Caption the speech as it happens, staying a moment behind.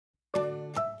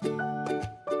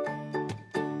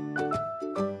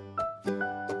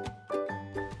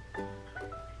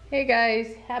Hey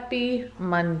guys, happy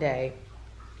Monday.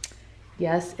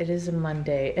 Yes, it is a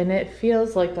Monday and it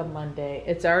feels like a Monday.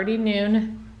 It's already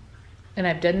noon and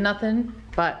I've done nothing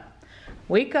but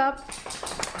wake up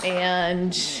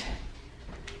and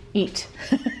eat.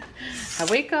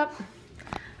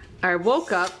 I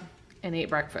woke up and ate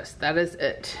breakfast. That is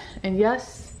it. And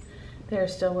yes, they're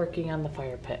still working on the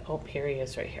fire pit. Oh, here he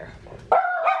is right here.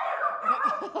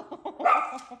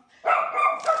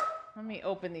 Let me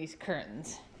open these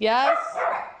curtains. Yes,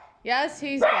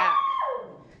 he's back.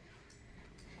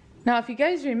 Now, if you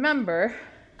guys remember,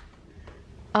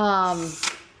 let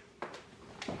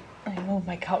me move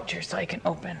my couch here so I can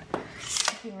open.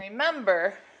 If you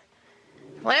remember,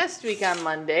 last week on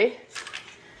Monday,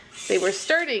 they were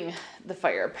starting the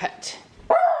fire pit.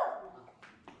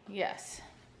 Yes.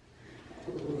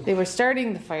 They were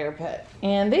starting the fire pit.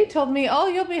 And they told me, oh,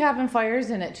 you'll be having fires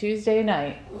in it Tuesday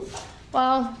night.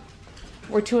 Well,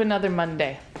 we're to another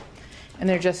Monday. And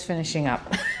they're just finishing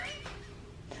up.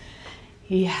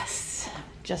 Yes,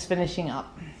 just finishing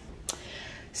up.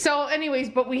 So anyways,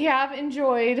 but we have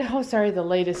enjoyed, oh sorry, the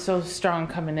light is so strong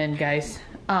coming in, guys.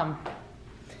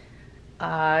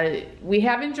 We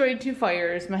have enjoyed 2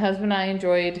 fires. My husband and I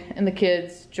enjoyed, and the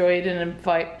kids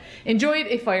enjoyed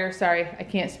a fire, sorry, I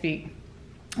can't speak.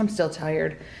 I'm still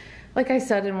tired. Like I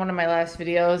said in one of my last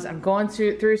videos, I'm going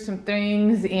through some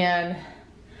things and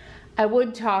I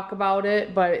would talk about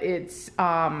it, but it's,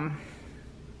 I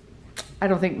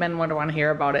don't think men would want to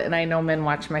hear about it, and I know men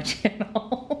watch my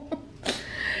channel.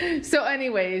 So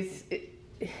anyways,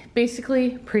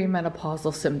 basically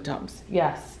premenopausal symptoms,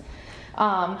 yes.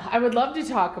 I would love to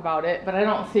talk about it, but I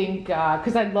don't think,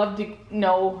 because I'd love to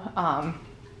know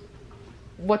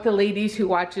what the ladies who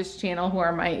watch this channel who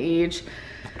are my age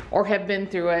or have been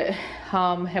through it,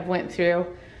 have went through.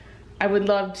 I would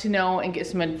love to know and get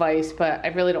some advice, but I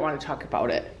really don't want to talk about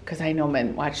it because I know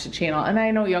men watch the channel and I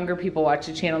know younger people watch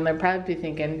the channel and they're probably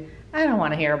thinking, I don't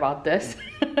want to hear about this.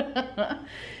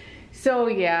 So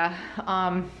yeah,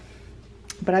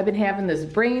 but I've been having this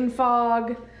brain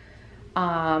fog.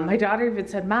 My daughter even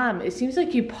said, Mom, it seems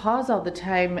like you pause all the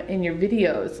time in your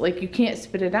videos, like you can't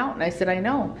spit it out. And I said, I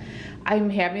know. I'm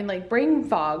having like brain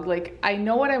fog. Like I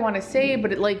know what I want to say,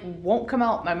 but it like won't come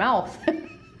out my mouth.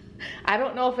 I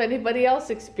don't know if anybody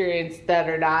else experienced that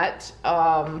or not,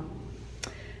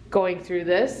 going through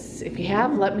this. If you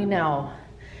have, let me know.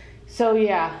 So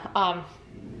yeah,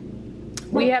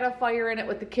 we had a fire in it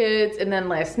with the kids, and then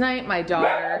last night my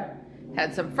daughter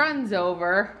had some friends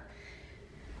over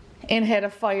and had a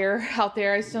fire out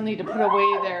there. I still need to put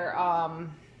away their,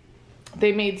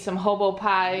 they made some hobo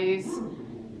pies.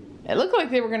 It looked like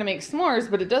they were gonna make s'mores,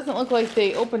 but it doesn't look like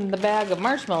they opened the bag of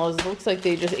marshmallows. It looks like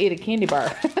they just ate a candy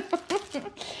bar.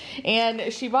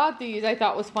 And she bought these, I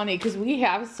thought was funny, because we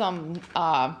have some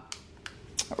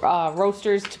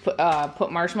roasters to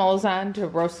put marshmallows on, to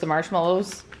roast the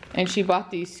marshmallows. And she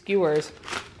bought these skewers.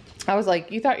 I was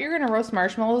like, you thought you were gonna roast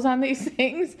marshmallows on these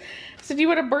things? I said, you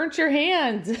would have burnt your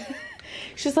hands.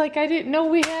 She's like, I didn't know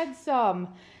we had some.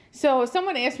 So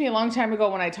someone asked me a long time ago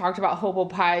when I talked about hobo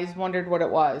pies, wondered what it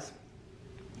was.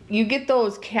 You get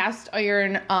those cast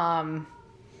iron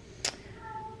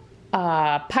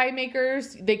pie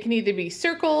makers. They can either be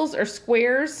circles or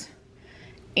squares.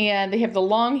 And they have the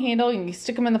long handle, and you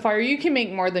stick them in the fire. You can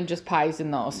make more than just pies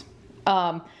in those.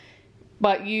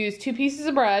 But use 2 pieces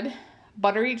of bread,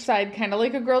 butter each side, kind of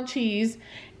like a grilled cheese,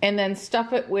 and then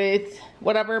stuff it with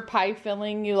whatever pie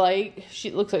filling you like.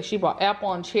 It looks like she bought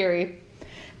apple and cherry.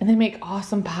 And they make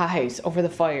awesome pies over the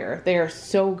fire. They are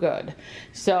so good.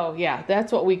 So yeah,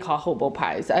 that's what we call hobo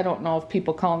pies. I don't know if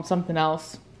people call them something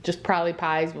else, just probably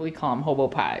pies, but we call them hobo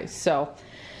pies. So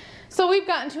we've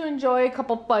gotten to enjoy a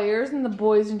couple fires, and the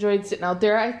boys enjoyed sitting out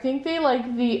there. I think they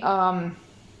like the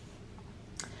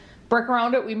brick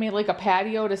around it. We made like a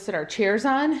patio to sit our chairs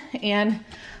on, and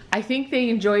I think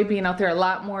they enjoy being out there a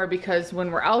lot more because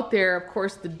when we're out there, of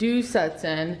course, the dew sets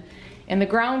in and the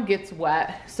ground gets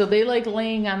wet. So they like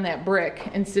laying on that brick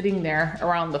and sitting there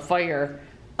around the fire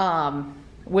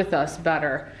with us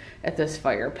better at this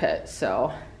fire pit.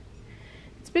 So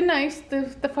it's been nice,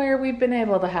 the fire we've been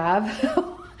able to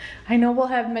have. I know we'll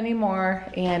have many more,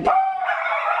 and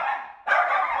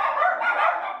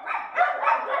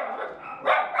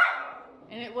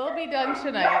it will be done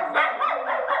tonight.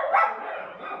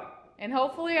 And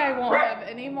hopefully I won't have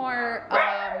any more,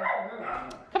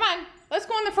 come on, let's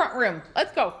go in the front room.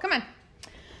 Let's go, come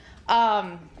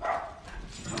on.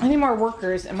 Any more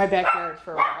workers in my backyard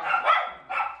for a while.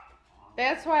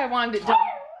 That's why I wanted it done.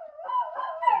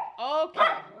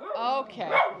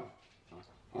 Okay.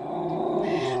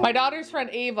 My My daughter's friend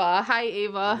Ava. Hi,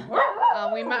 Ava.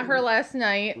 We met her last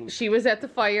night. She was at the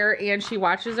fire and she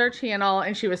watches our channel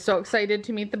and she was so excited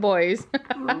to meet the boys.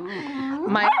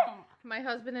 My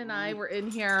husband and I were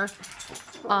in here.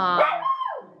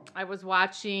 I was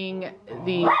watching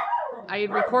I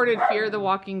had recorded Fear the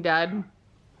Walking Dead.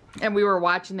 And we were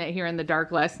watching that here in the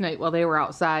dark last night while they were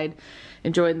outside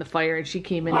enjoying the fire, and she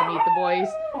came in to meet the boys.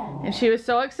 And she was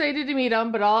so excited to meet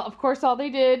them, but of course all they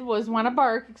did was want to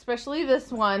bark, especially this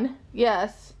one.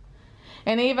 Yes.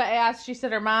 And Ava asked, she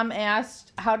said her mom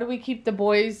asked, how do we keep the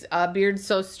boys' beards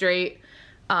so straight?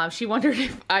 She wondered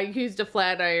if I used a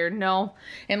flat iron. No.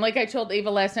 And like I told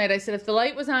Ava last night, I said if the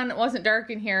light was on, it wasn't dark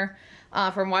in here,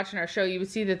 from watching our show, you would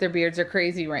see that their beards are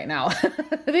crazy right now.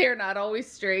 They are not always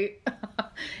straight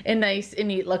and nice and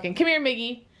neat looking. Come here,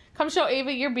 Miggy. Come show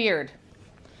Ava your beard.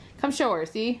 Come show her,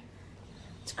 see?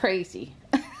 It's crazy.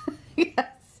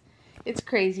 Yes, it's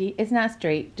crazy. It's not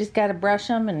straight. Just gotta brush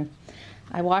them, and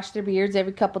I wash their beards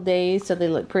every couple days so they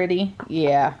look pretty.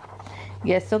 Yeah.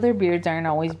 Yes, so their beards aren't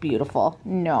always beautiful.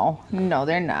 No,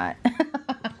 they're not.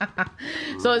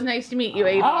 So it's nice to meet you,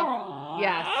 Ava.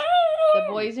 Yes. The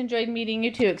boys enjoyed meeting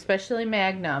you too, especially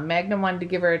Magnum. Magnum wanted to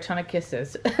give her a ton of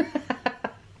kisses.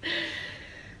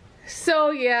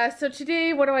 So yeah, so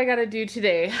today, what do I gotta do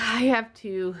today? I have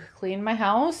to clean my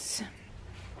house.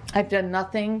 I've done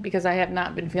nothing because I have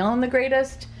not been feeling the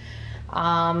greatest.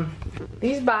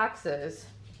 These boxes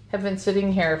have been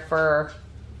sitting here for,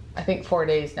 I think, 4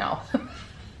 days now.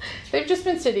 They've just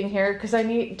been sitting here because I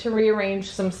need to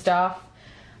rearrange some stuff.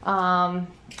 I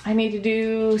need to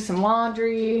do some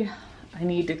laundry. I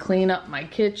need to clean up my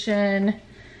kitchen.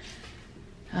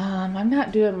 I'm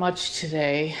not doing much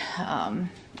today.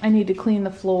 I need to clean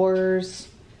the floors,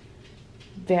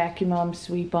 vacuum them,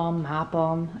 sweep them, mop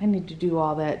them. I need to do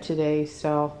all that today,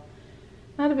 so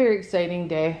not a very exciting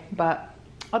day, but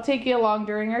I'll take you along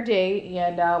during our day,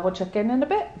 and we'll check in a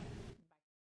bit.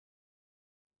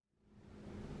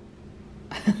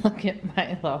 Look at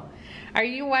Milo. Are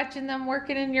you watching them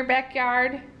working in your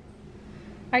backyard?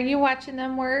 Are you watching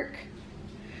them work?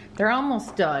 They're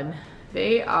almost done.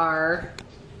 They are,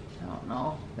 I don't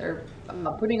know, they're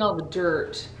putting all the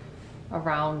dirt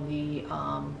around the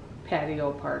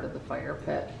patio part of the fire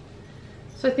pit.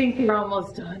 So I think they're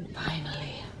almost done,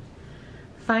 finally.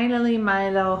 Finally,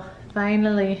 Milo,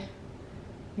 finally.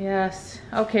 Yes.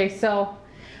 Okay, so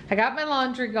I got my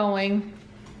laundry going,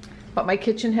 but my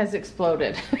kitchen has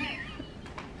exploded.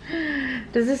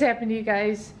 Does this happen to you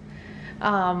guys?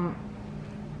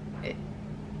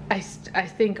 I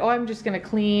think, oh, I'm just gonna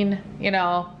clean, you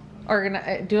know,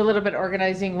 do a little bit of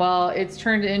organizing. Well, it's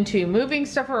turned into moving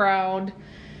stuff around,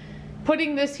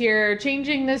 putting this here,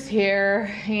 changing this here,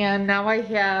 and now I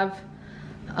have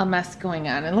a mess going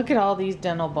on. And look at all these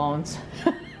dental bones.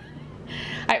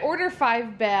 I order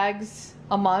 5 bags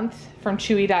a month from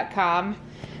Chewy.com.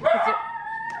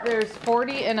 There's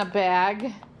 40 in a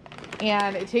bag,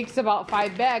 and it takes about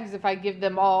 5 bags if I give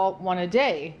them all one a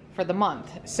day for the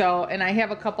month. So, and I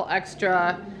have a couple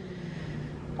extra.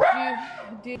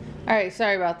 All right,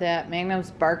 sorry about that.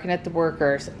 Magnum's barking at the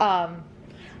workers. I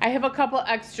have a couple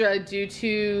extra due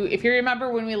to, if you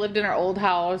remember when we lived in our old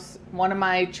house, one of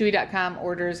my Chewy.com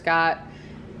orders got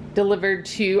delivered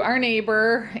to our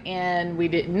neighbor and we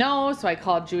didn't know, so I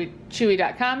called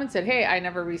Chewy.com and said, hey, I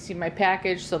never received my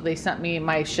package, so they sent me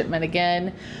my shipment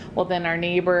again. Well, then our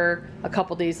neighbor a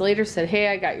couple days later said, hey,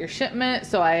 I got your shipment,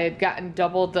 so I had gotten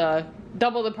double the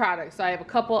product, so I have a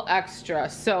couple extra.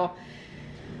 So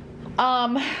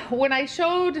when I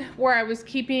showed where I was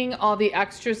keeping all the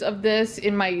extras of this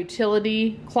in my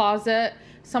utility closet,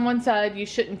 someone said you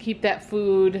shouldn't keep that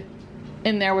food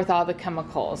in there with all the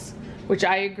chemicals, which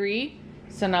I agree.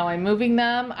 So now I'm moving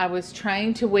them. I was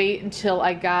trying to wait until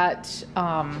I got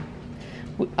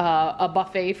a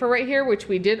buffet for right here, which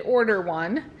we did order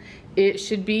one. It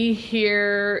should be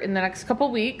here in the next couple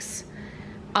weeks.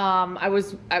 I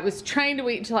was trying to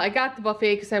wait until I got the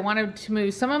buffet because I wanted to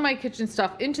move some of my kitchen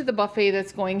stuff into the buffet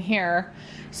that's going here,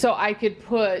 so I could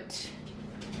put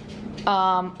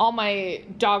all my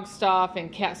dog stuff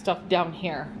and cat stuff down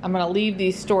here. I'm gonna leave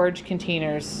these storage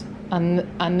containers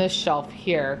on this shelf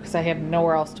here because I have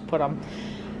nowhere else to put them.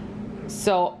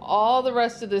 So all the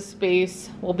rest of this space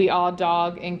will be all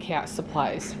dog and cat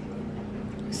supplies.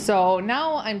 So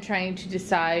now I'm trying to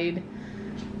decide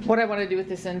what I want to do with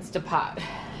this Instapot.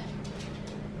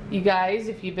 You guys,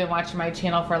 if you've been watching my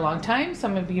channel for a long time,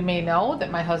 some of you may know that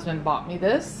my husband bought me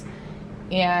this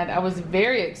and I was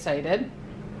very excited.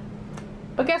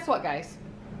 But guess what, guys?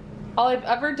 All I've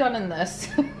ever done in this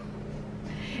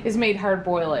is made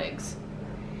hard-boiled eggs.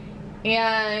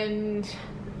 And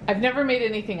I've never made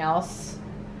anything else.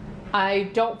 I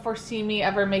don't foresee me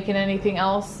ever making anything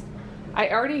else. I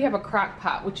already have a crock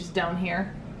pot, which is down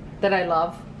here, that I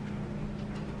love.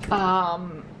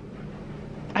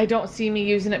 I don't see me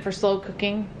using it for slow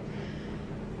cooking.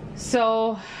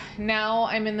 So now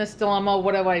I'm in this dilemma.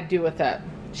 What do I do with it?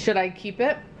 Should I keep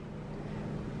it?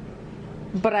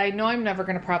 But I know I'm never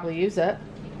going to probably use it.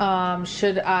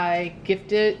 Should I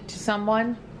gift it to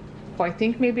someone who I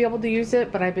think may be able to use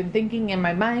it? But I've been thinking in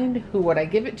my mind, who would I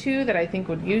give it to that I think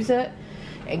would use it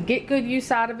and get good use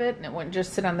out of it, and it wouldn't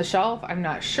just sit on the shelf? I'm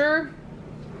not sure.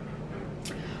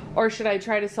 Or should I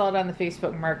try to sell it on the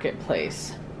Facebook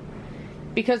Marketplace?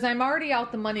 Because I'm already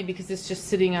out the money because it's just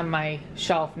sitting on my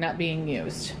shelf, not being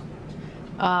used.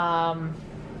 So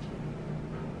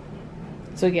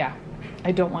yeah,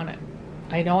 I don't want it.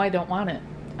 I know I don't want it.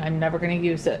 I'm never going to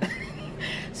use it.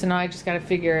 So now I just got to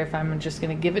figure if I'm just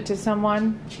going to give it to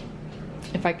someone,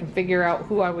 if I can figure out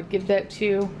who I would give that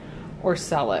to, or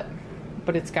sell it.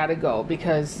 But it's got to go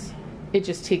because it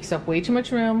just takes up way too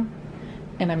much room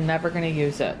and I'm never going to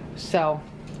use it. So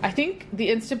I think the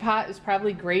Instant Pot is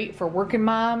probably great for working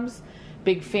moms,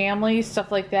 big families,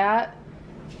 stuff like that.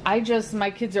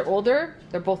 My kids are older.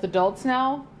 They're both adults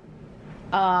now.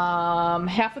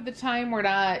 Half of the time we're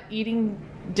not eating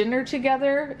dinner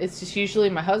together. It's just usually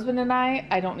my husband and I.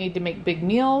 I don't need to make big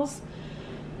meals.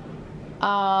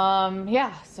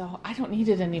 Yeah, so I don't need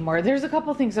it anymore. There's a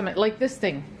couple things like this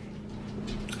thing.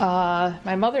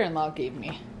 My mother-in-law gave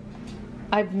me.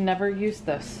 I've never used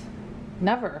this.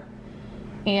 Never.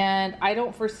 And I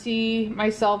don't foresee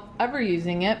myself ever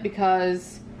using it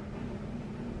because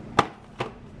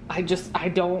I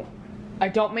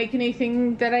don't make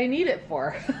anything that I need it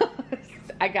for.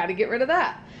 I got to get rid of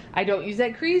that. I don't use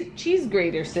that cheese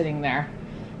grater sitting there.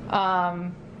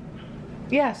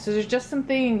 Yeah, so there's just some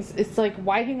things. It's like,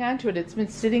 why hang on to it? It's been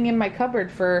sitting in my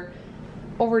cupboard for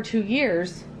over 2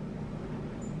 years,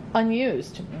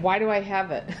 unused. Why do I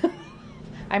have it?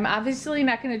 I'm obviously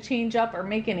not going to change up or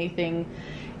make anything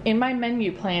in my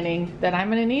menu planning that I'm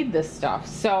going to need this stuff.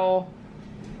 So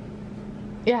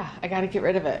yeah, I got to get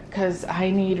rid of it because I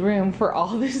need room for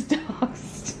all this dog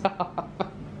stuff.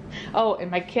 Oh, and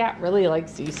my cat really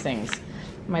likes these things.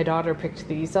 My daughter picked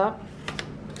these up.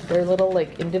 They're little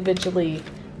like individually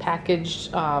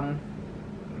packaged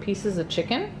pieces of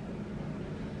chicken.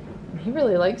 And he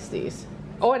really likes these.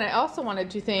 Oh, and I also wanted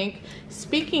to thank,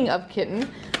 speaking of kitten,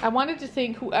 I wanted to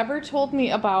thank whoever told me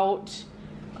about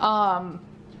Arm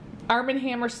 &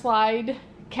 Hammer slide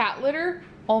cat litter.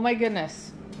 Oh my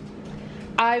goodness.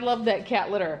 I love that cat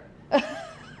litter.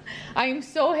 I am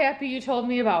so happy you told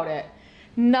me about it.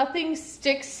 Nothing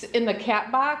sticks in the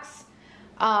cat box.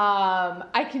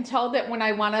 I can tell that when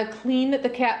I want to clean the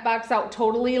cat box out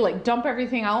totally, like dump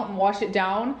everything out and wash it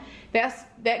down,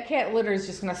 that cat litter is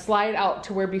just going to slide out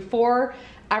to where before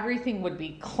everything would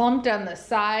be clumped on the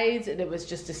sides and it was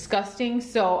just disgusting.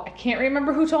 So I can't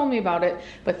remember who told me about it,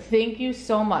 but thank you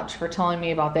so much for telling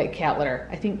me about that cat litter.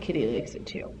 I think Kitty likes it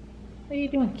too. What are you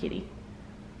doing, Kitty?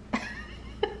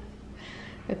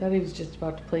 I thought he was just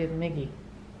about to play with Miggy.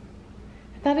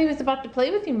 I thought he was about to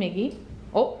play with you, Miggy.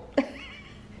 Oh,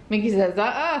 Miggy says,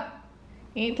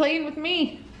 he ain't playing with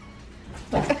me.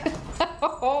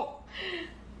 Oh.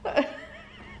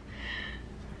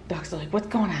 Dogs are like, what's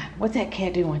going on? What's that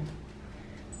cat doing?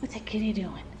 What's that kitty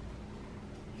doing?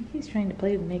 He's trying to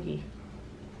play with Miggy.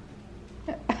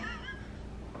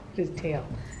 His tail.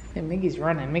 And Miggy's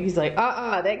running. Miggy's like,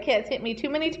 that cat's hit me too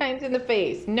many times in the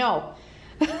face. No.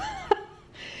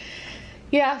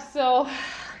 Yeah, so,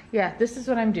 yeah, this is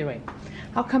what I'm doing.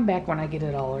 I'll come back when I get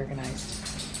it all organized.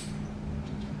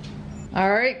 All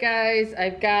right, guys,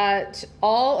 I've got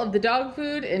all of the dog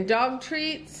food and dog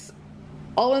treats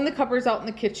all in the cupboards out in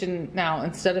the kitchen now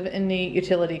instead of in the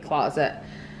utility closet.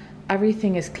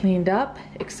 Everything is cleaned up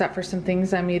except for some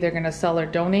things I'm either gonna sell or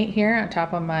donate here on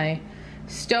top of my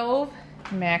stove.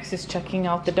 Max is checking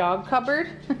out the dog cupboard.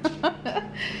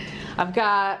 I've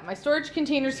got my storage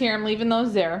containers here. I'm leaving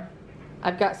those there.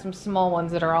 I've got some small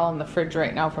ones that are all in the fridge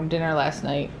right now from dinner last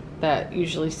night that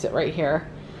usually sit right here.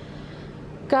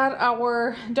 Got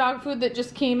our dog food that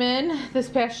just came in, this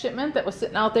past shipment that was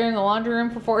sitting out there in the laundry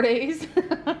room for 4 days.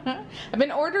 I've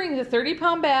been ordering the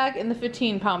 30-pound bag and the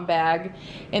 15-pound bag,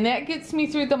 and that gets me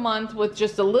through the month with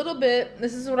just a little bit.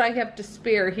 This is what I have to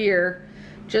spare here.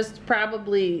 Just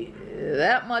probably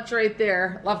that much right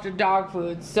there left of dog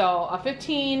food. So a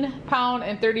 15-pound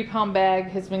and 30-pound bag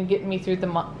has been getting me through the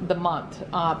month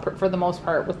for the most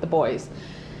part with the boys.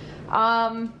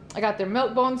 I got their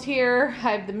milk bones here.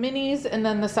 I have the minis and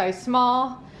then the size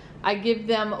small. I give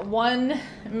them one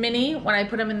mini when I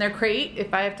put them in their crate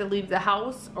if I have to leave the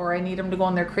house or I need them to go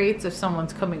in their crates if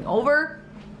someone's coming over.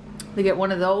 They get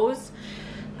one of those.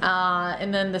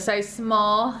 And then the size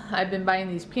small, I've been buying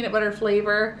these peanut butter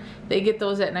flavor. They get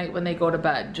those at night when they go to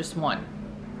bed, just one.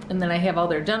 And then I have all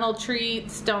their dental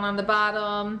treats down on the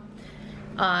bottom.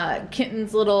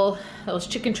 Kitten's little, those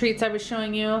chicken treats I was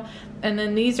showing you. And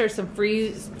then these are some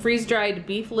freeze-dried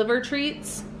beef liver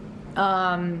treats.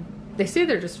 They say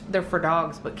they're for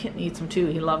dogs, but Kitten eats them too.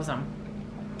 He loves them.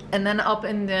 And then up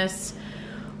in this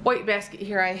white basket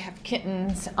here, I have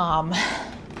Kitten's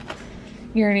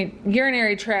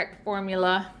urinary tract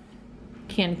formula,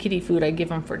 canned kitty food I give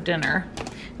them for dinner.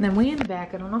 And then way in the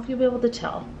back, I don't know if you'll be able to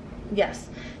tell. Yes,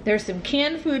 there's some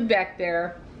canned food back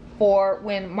there for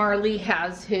when Marley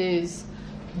has his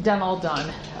dental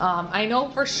done. I know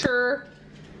for sure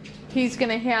he's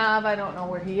gonna have, I don't know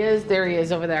where he is. There he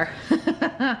is over there.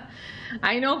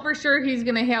 I know for sure he's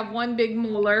gonna have one big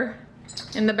molar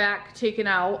in the back taken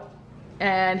out,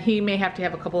 and he may have to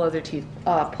have a couple other teeth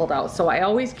pulled out. So I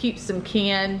always keep some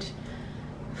canned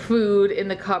food in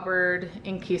the cupboard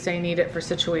in case I need it for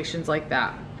situations like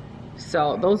that.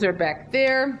 So those are back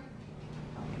there.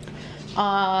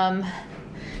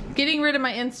 Getting rid of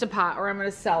my Instapot, or I'm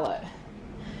gonna sell it.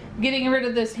 Getting rid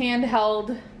of this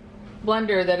handheld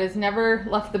blender that has never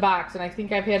left the box, and I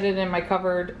think I've had it in my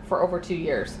cupboard for over 2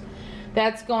 years.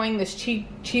 That's going. This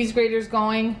cheese grater's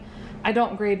going. I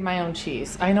don't grate my own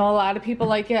cheese. I know a lot of people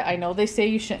like it. I know they say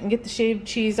you shouldn't get the shaved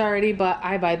cheese already, but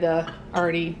I buy the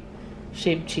already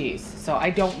shaved cheese. So I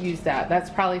don't use that. That's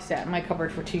probably sat in my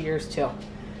cupboard for 2 years too.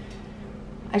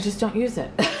 I just don't use it.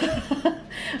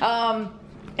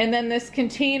 And then this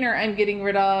container I'm getting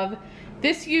rid of.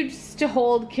 This used to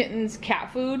hold Kitten's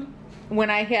cat food when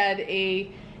I had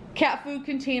a cat food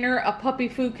container, a puppy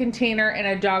food container, and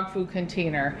a dog food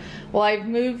container. Well, I've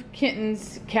moved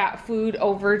Kitten's cat food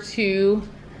over to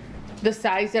the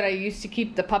size that I used to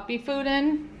keep the puppy food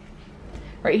in,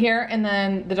 right here, and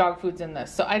then the dog food's in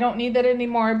this. So I don't need that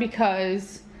anymore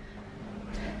because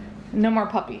no more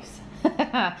puppies.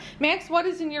 Max, what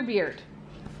is in your beard?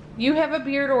 You have a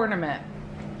beard ornament.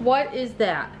 What is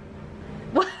that?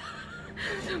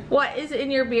 What is in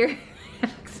your beard,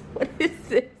 Max? What is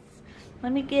this?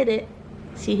 Let me get it.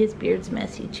 See, his beard's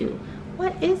messy too.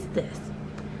 What is this?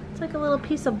 It's like a little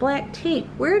piece of black tape.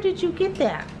 Where did you get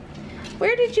that?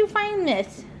 Where did you find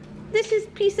this? This is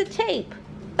a piece of tape.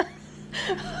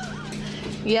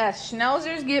 Yes,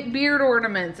 schnauzers get beard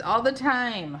ornaments all the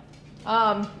time.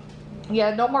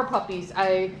 Yeah, no more puppies.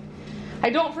 I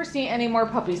don't foresee any more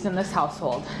puppies in this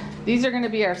household. These are going to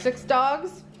be our 6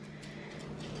 dogs.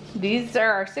 These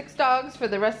are our 6 dogs for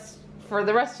the rest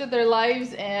of their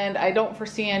lives, and I don't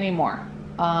foresee any more.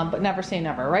 But never say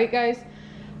never, right guys?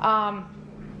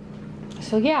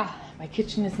 So yeah, my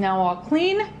kitchen is now all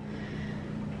clean.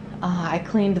 I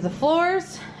cleaned the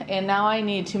floors, and now I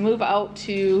need to move out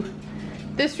to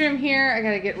this room here. I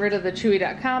gotta get rid of the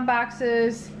Chewy.com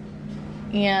boxes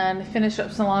and finish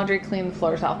up some laundry, clean the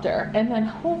floors out there. And then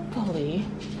hopefully,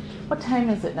 what time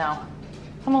is it now?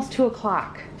 Almost 2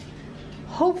 o'clock.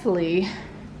 Hopefully,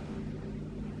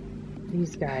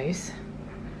 these guys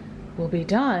will be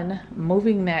done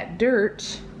moving that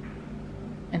dirt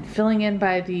and filling in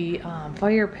by the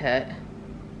fire pit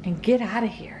and get out of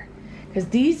here. Because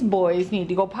these boys need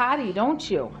to go potty, don't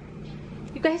you?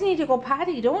 You guys need to go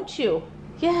potty, don't you?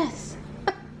 Yes.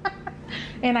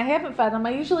 And I haven't fed them. I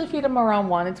usually feed them around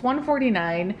 1. It's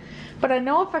 1:49. But I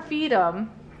know if I feed them,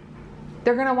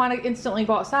 they're going to want to instantly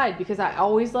go outside because I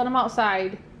always let them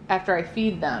outside after I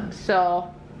feed them.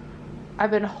 So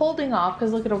I've been holding off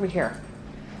because look at over here.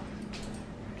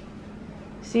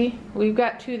 See, we've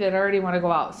got 2 that already want to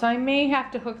go out. So I may have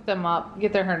to hook them up,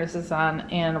 get their harnesses on,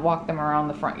 and walk them around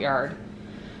the front yard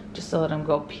just to let them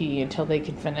go pee until they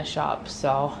can finish up. So,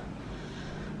 all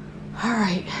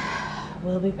right,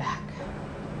 we'll be back.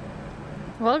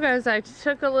 Well guys, I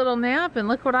took a little nap and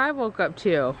look what I woke up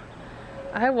to.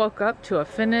 I woke up to a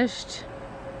finished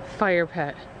fire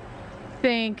pit.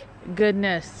 Thank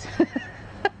goodness.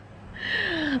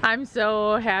 I'm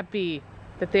so happy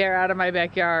that they are out of my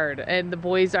backyard, and the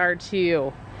boys are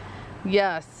too.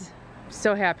 Yes,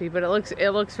 so happy. But it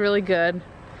looks really good.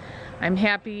 I'm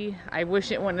happy. I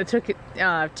wish it wouldn't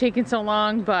have taken so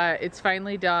long, but it's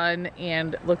finally done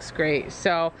and looks great.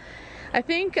 So I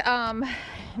think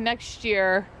next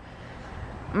year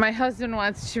my husband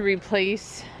wants to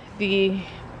replace we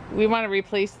want to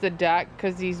replace the deck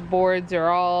because these boards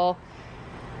are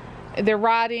they're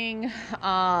rotting.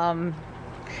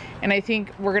 And I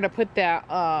think we're gonna put that,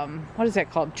 what is that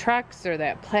called? Trex, or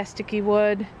that plasticky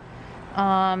wood.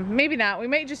 Maybe not. We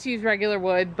might just use regular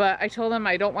wood, but I told him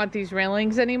I don't want these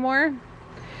railings anymore.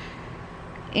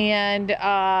 And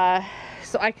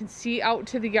so I can see out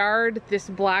to the yard. This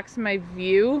blocks my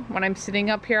view when I'm sitting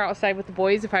up here outside with the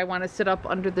boys if I want to sit up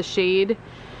under the shade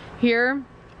here.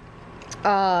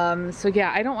 So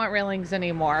yeah, I don't want railings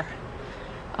anymore.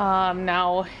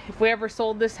 Now, if we ever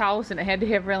sold this house and it had to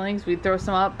have railings, we'd throw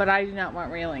some up, but I do not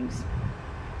want railings.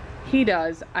 He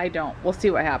does, I don't. We'll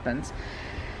see what happens.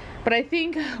 But I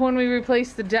think when we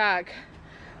replace the deck,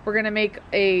 we're gonna make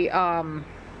a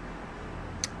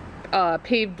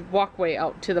paved walkway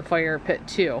out to the fire pit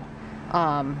too,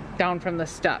 down from the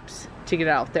steps to get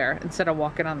out there instead of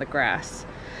walking on the grass.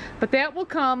 But that will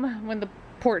come when the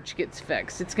porch gets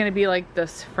fixed. It's gonna be like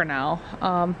this for now.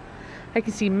 I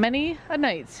can see many a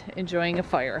nights enjoying a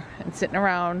fire and sitting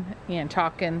around and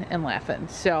talking and laughing.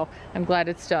 So I'm glad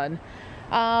it's done.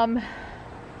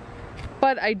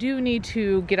 But I do need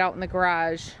to get out in the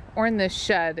garage or in this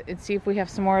shed and see if we have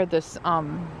some more of this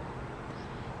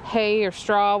hay or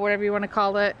straw, whatever you want to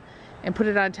call it, and put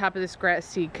it on top of this grass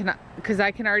seed, because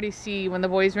I can already see when the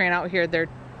boys ran out here, they're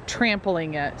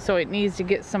trampling it, so it needs to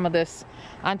get some of this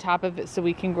on top of it so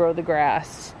we can grow the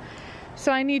grass.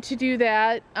 So I need to do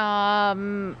that.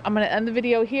 I'm gonna end the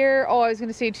video here. Oh, I was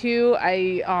gonna say too,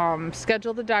 I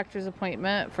scheduled the doctor's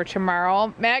appointment for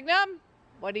tomorrow. Magnum,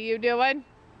 what are you doing?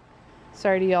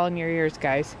 Sorry to yell in your ears,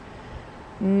 guys.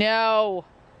 No,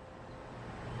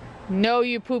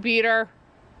 you poop eater.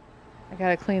 I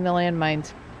gotta clean the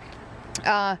landmines.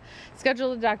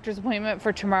 Scheduled a doctor's appointment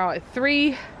for tomorrow at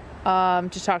 3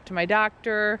 to talk to my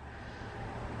doctor,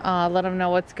 let him know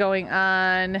what's going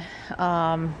on.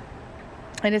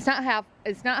 And it's not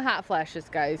hot flashes,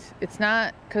 guys. It's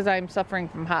not because I'm suffering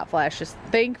from hot flashes.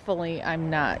 Thankfully, I'm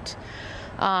not.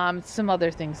 Some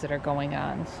other things that are going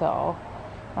on. So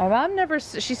my mom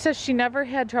she says she never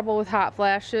had trouble with hot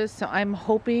flashes, so I'm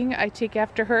hoping I take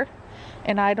after her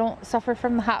and I don't suffer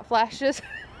from the hot flashes.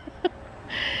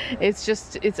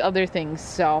 It's other things.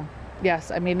 So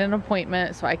yes, I made an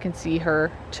appointment so I can see her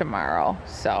tomorrow.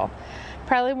 So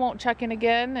probably won't check in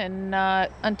again and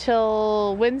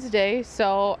until Wednesday.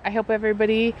 So I hope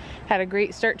everybody had a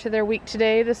great start to their week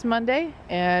today, this Monday,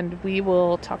 and we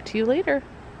will talk to you later.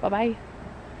 Bye-bye.